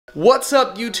What's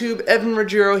up YouTube, Evan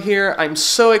Ruggiero here. I'm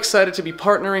so excited to be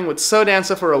partnering with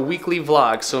SoDancer for a weekly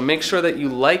vlog, so make sure that you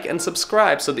like and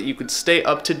subscribe so that you could stay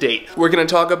up to date. We're gonna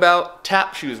talk about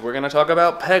tap shoes, we're gonna talk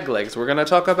about peg legs, we're gonna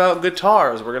talk about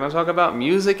guitars, we're gonna talk about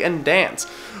music and dance.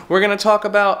 We're gonna talk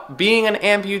about being an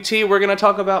amputee, we're gonna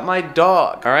talk about my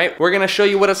dog, alright? We're gonna show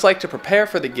you what it's like to prepare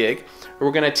for the gig,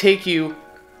 we're gonna take you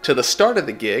to the start of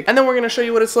the gig, and then we're gonna show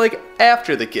you what it's like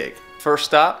after the gig. First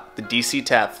stop, the DC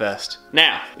Tap Fest.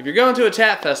 Now, if you're going to a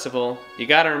tap festival, you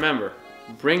gotta remember,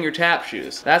 bring your tap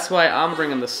shoes. That's why I'm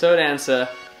bringing the SoDancer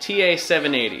TA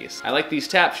 780s. I like these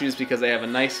tap shoes because they have a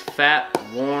nice fat,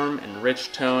 warm, and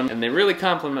rich tone, and they really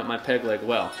complement my peg leg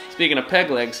well. Speaking of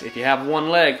peg legs, if you have one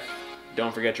leg,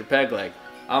 don't forget your peg leg.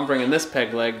 I'm bringing this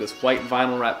peg leg, this white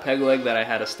vinyl wrap peg leg that I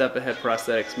had a Step Ahead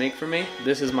Prosthetics make for me.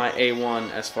 This is my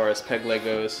A1 as far as peg leg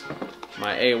goes,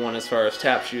 my A1 as far as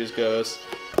tap shoes goes.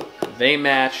 They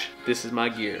match. This is my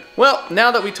gear. Well,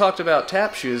 now that we talked about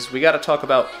tap shoes, we gotta talk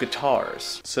about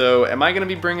guitars. So, am I gonna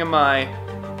be bringing my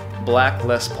black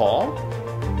Les Paul?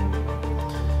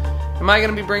 Am I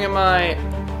gonna be bringing my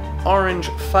orange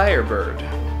Firebird?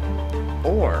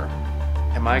 Or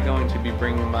am I going to be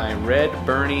bringing my red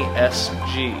Bernie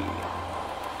SG?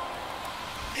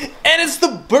 And it's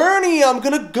the Bernie I'm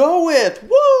gonna go with!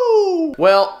 Woo!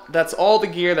 Well, that's all the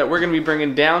gear that we're gonna be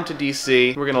bringing down to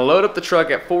DC. We're gonna load up the truck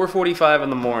at 4:45 in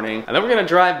the morning, and then we're gonna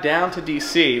drive down to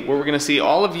DC, where we're gonna see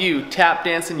all of you tap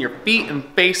dancing your feet and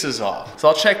faces off. So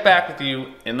I'll check back with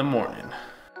you in the morning.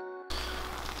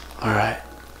 Alright,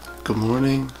 good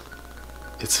morning.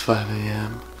 It's 5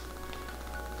 a.m.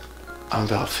 I'm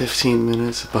about 15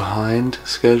 minutes behind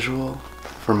schedule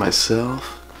for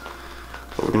myself.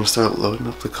 But we're gonna start loading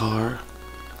up the car,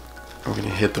 and we're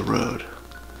gonna hit the road.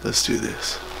 Let's do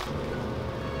this.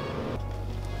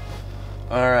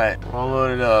 Alright, we're all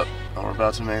loaded up, and we're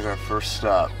about to make our first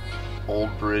stop, Old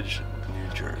Bridge,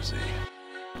 New Jersey.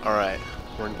 Alright,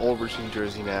 we're in Old Bridge, New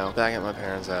Jersey now, back at my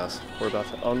parents' house. We're about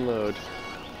to unload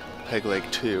peg leg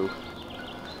 2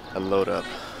 and load up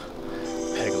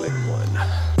peg leg 1.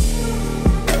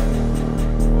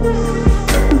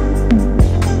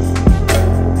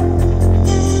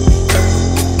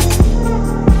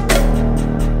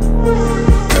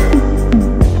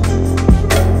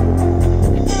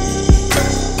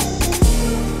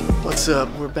 What's up?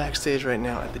 We're backstage right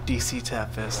now at the DC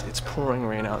Tap Fest. It's pouring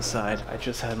rain outside. I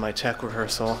just had my tech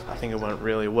rehearsal. I think it went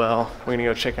really well. We're gonna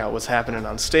go check out what's happening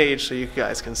on stage so you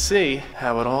guys can see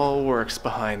how it all works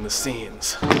behind the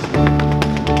scenes.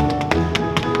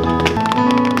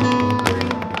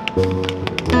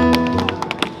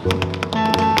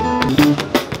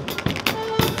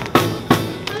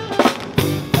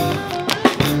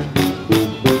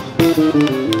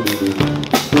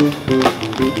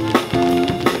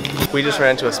 We just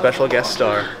ran into a special guest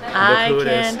star. Look who it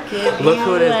is. Look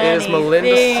who it is. It is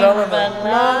Melinda Sullivan.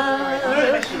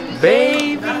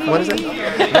 Babe, what is it?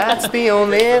 That's the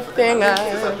only thing I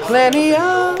have plenty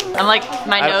of. I'm like,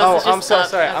 my nose is just I'm so up.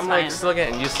 sorry. That's I'm fine. like still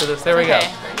getting used to this. There we Okay. go.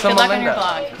 So Good luck Melinda,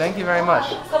 on your vlog. thank you very much.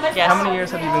 Yes. How many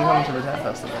years have you been coming to the Tap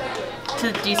Festival? To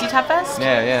the DC Tap Fest?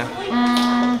 Yeah.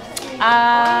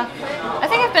 I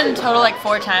think I've been in total like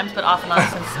 4 times, but off and on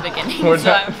since the beginning,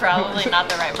 so I'm probably not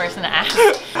the right person to ask.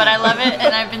 But I love it,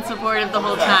 and I've been supportive the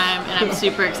whole time, and I'm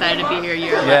super excited to be here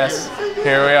year 11. Yes,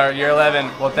 here we are, year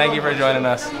 11. Well, thank you for joining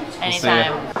us.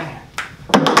 Anytime. We'll see you.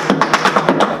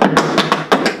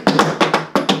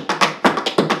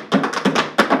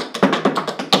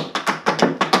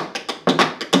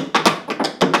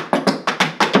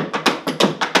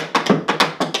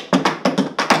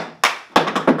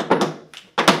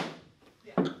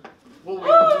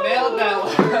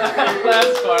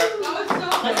 Last part.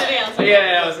 Let's do it again.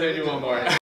 Yeah, let's do one more.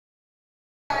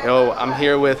 Yo, I'm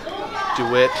here with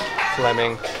DeWitt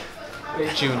Fleming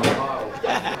Jr.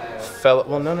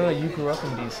 Well, no, you grew up in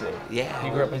DC. Yeah.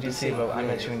 You grew up in DC, but I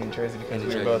met you in New Jersey because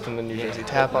we were both in the New Jersey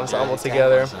Tap Ensemble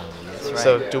together. That's right.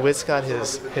 So DeWitt's got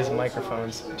his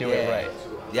microphones. Do it right.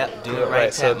 Yep, do it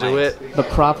right. So do mics. it the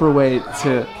proper way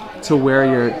to wear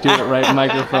your do it right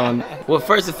microphone. Well,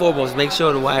 first and foremost, make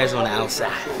sure the wire's on the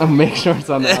outside. Make sure it's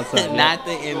on the outside. Not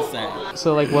the inside.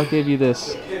 So like, what gave you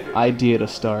this idea to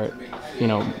start,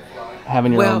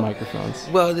 having your own microphones?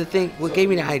 Well, what gave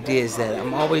me the idea is that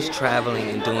I'm always traveling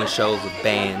and doing shows with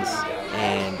bands,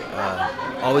 and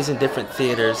always in different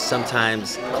theaters,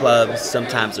 sometimes clubs,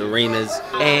 sometimes arenas,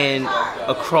 and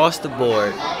across the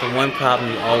board, the one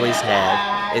problem you always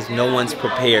have is no one's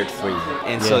prepared for you.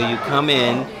 And so you come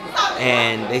in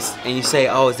and you say,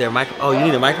 oh, is there a microphone? Oh, you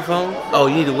need a microphone? Oh,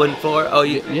 you need a wooden floor? Oh,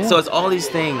 Yeah. So it's all these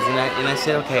things, and I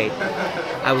said, okay.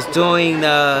 I was doing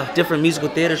different musical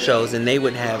theater shows, and they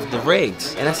would have the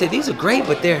rigs, and I said, these are great,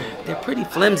 but they're pretty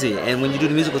flimsy. And when you do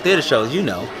the musical theater shows, you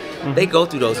know, they go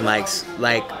through those mics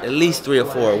like at least 3 or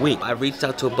 4 a week. I reached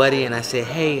out to a buddy and I said,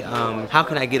 hey, how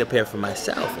can I get a pair for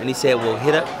myself? And he said, well,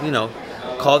 hit up,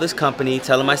 call this company,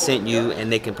 tell them I sent you,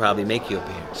 and they can probably make you a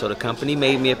pair. So the company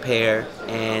made me a pair,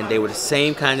 and they were the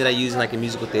same kind that I use in like a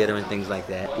musical theater and things like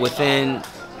that. Within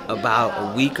about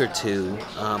a week or two,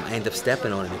 I ended up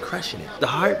stepping on it and crushing it.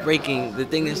 The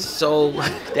thing is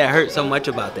that hurt so much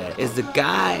about that is the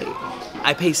guy,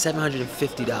 I paid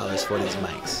 $750 for these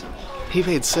mics. He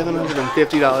paid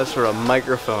 $750 for a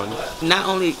microphone. Not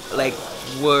only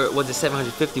was it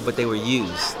 $750, but they were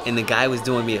used, and the guy was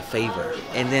doing me a favor.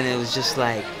 And then it was just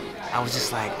like, I was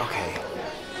just like, okay,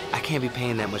 I can't be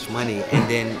paying that much money, and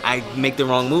then I make the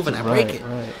wrong move and I break it.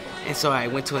 Right. And so I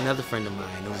went to another friend of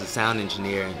mine who was a sound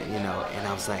engineer, and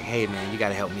I was like, hey man, you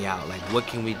gotta help me out. Like, what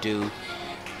can we do?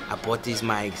 I bought these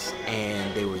mics,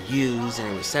 and they were used, and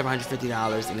they were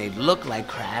 $750, and they look like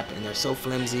crap, and they're so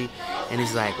flimsy. And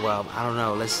he's like, well, I don't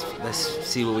know, let's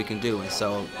see what we can do. And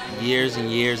so years and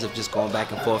years of just going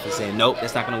back and forth and saying, nope,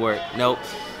 that's not gonna work, nope.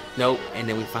 And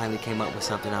then we finally came up with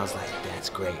something. I was like, that's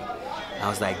great. I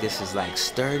was like, this is like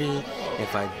sturdy.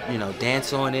 If I,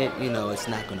 dance on it, it's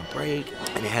not gonna break.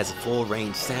 And it has a full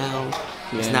range sound.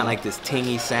 Yeah. It's not like this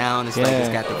tingy sound. It's like it's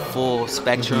got the full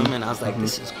spectrum. And I was like,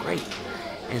 this is great.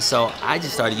 And so I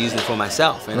just started using it for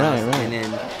myself, and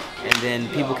and then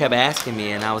people kept asking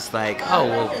me, and I was like, oh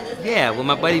well, yeah, well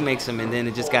my buddy makes them, and then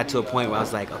it just got to a point where I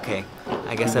was like, okay,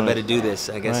 I guess I better do this.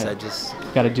 I guess I just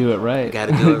gotta do it right.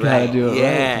 Gotta do it right. Gotta do it right.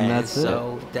 And that's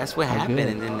so that's what happened,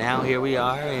 and then now here we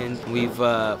are, and we've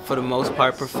for the most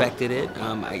part perfected it.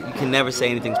 You can never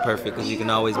say anything's perfect because you can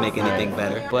always make anything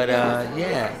better. But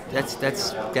yeah,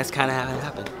 that's kind of how it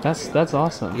happened. That's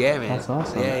awesome. Yeah, man. That's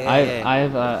awesome. Yeah.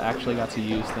 I've actually got to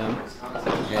use them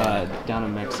down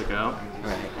in Mexico.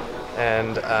 Right.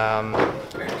 And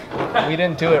we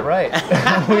didn't do it right.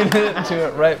 We didn't do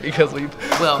it right because we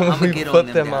put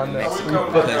them on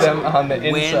the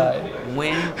inside.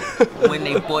 When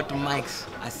they bought the mics,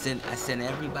 I sent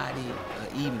everybody an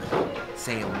email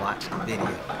saying watch the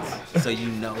videos, so you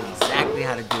know exactly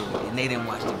how to do it, and they didn't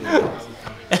watch the videos.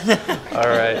 All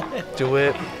right, do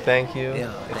it. Thank you.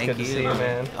 Yeah, it's good to see you,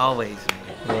 man. Always,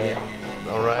 man.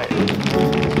 Yeah. All right.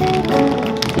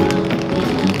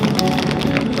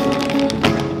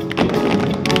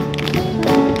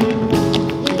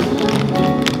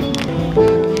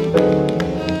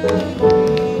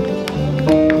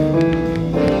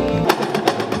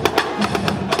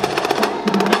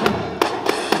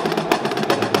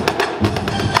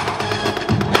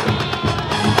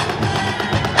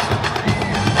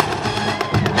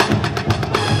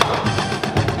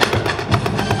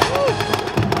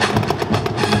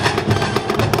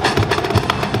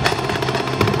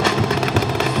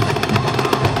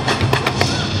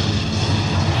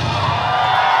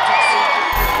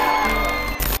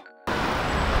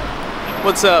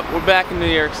 What's up? We're back in New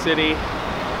York City.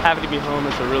 Happy to be home.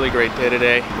 It's a really great day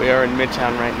today. We are in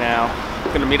Midtown right now.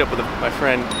 I'm gonna meet up with my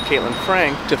friend Caitlin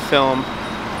Frank to film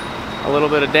a little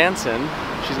bit of dancing.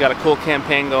 She's got a cool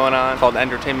campaign going on called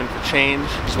Entertainment for Change.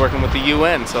 She's working with the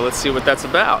UN, so let's see what that's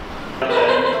about.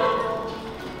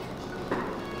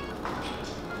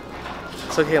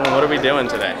 So Caitlin, what are we doing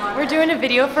today? We're doing a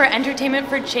video for Entertainment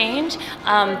for Change.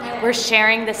 We're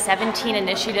sharing the 17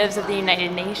 initiatives of the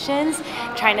United Nations,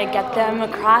 trying to get them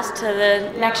across to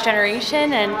the next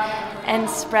generation and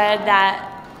spread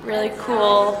that really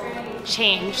cool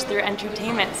change through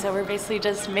entertainment. So we're basically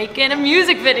just making a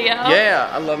music video. Yeah,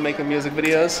 I love making music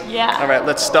videos. Yeah. All right,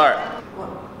 let's start.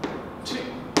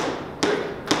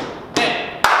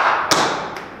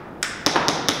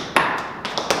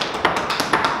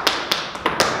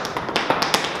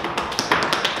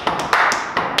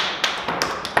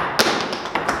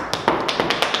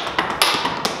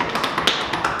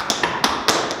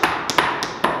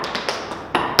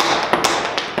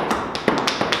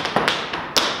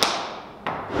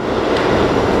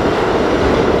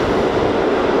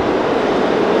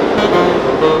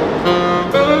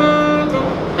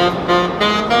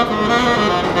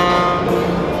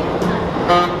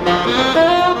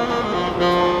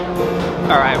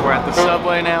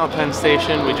 Now at Penn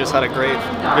Station. We just had a great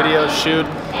video shoot.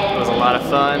 It was a lot of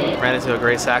fun. Ran into a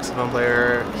great saxophone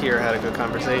player here, had a good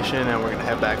conversation, and we're gonna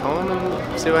head back home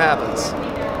and see what happens.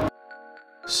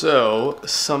 So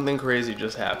something crazy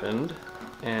just happened,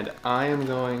 and I am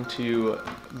going to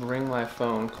bring my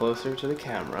phone closer to the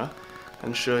camera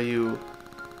and show you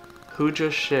who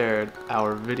just shared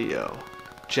our video.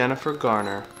 Jennifer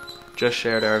Garner just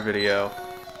shared our video,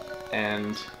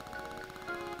 and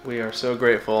we are so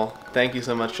grateful. Thank you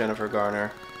so much, Jennifer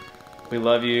Garner. We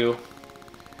love you.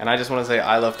 And I just want to say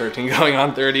I love 13 Going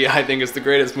on 30. I think it's the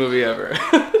greatest movie ever.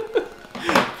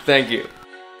 Thank you.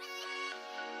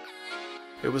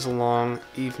 It was a long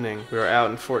evening. We were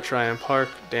out in Fort Tryon Park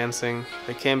dancing.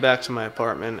 I came back to my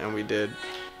apartment and we did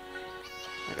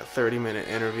like a 30-minute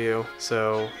interview.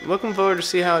 So looking forward to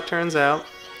see how it turns out.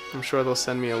 I'm sure they'll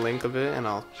send me a link of it and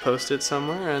I'll post it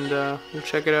somewhere, and we'll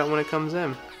check it out when it comes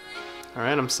in.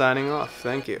 Alright, I'm signing off.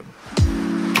 Thank you.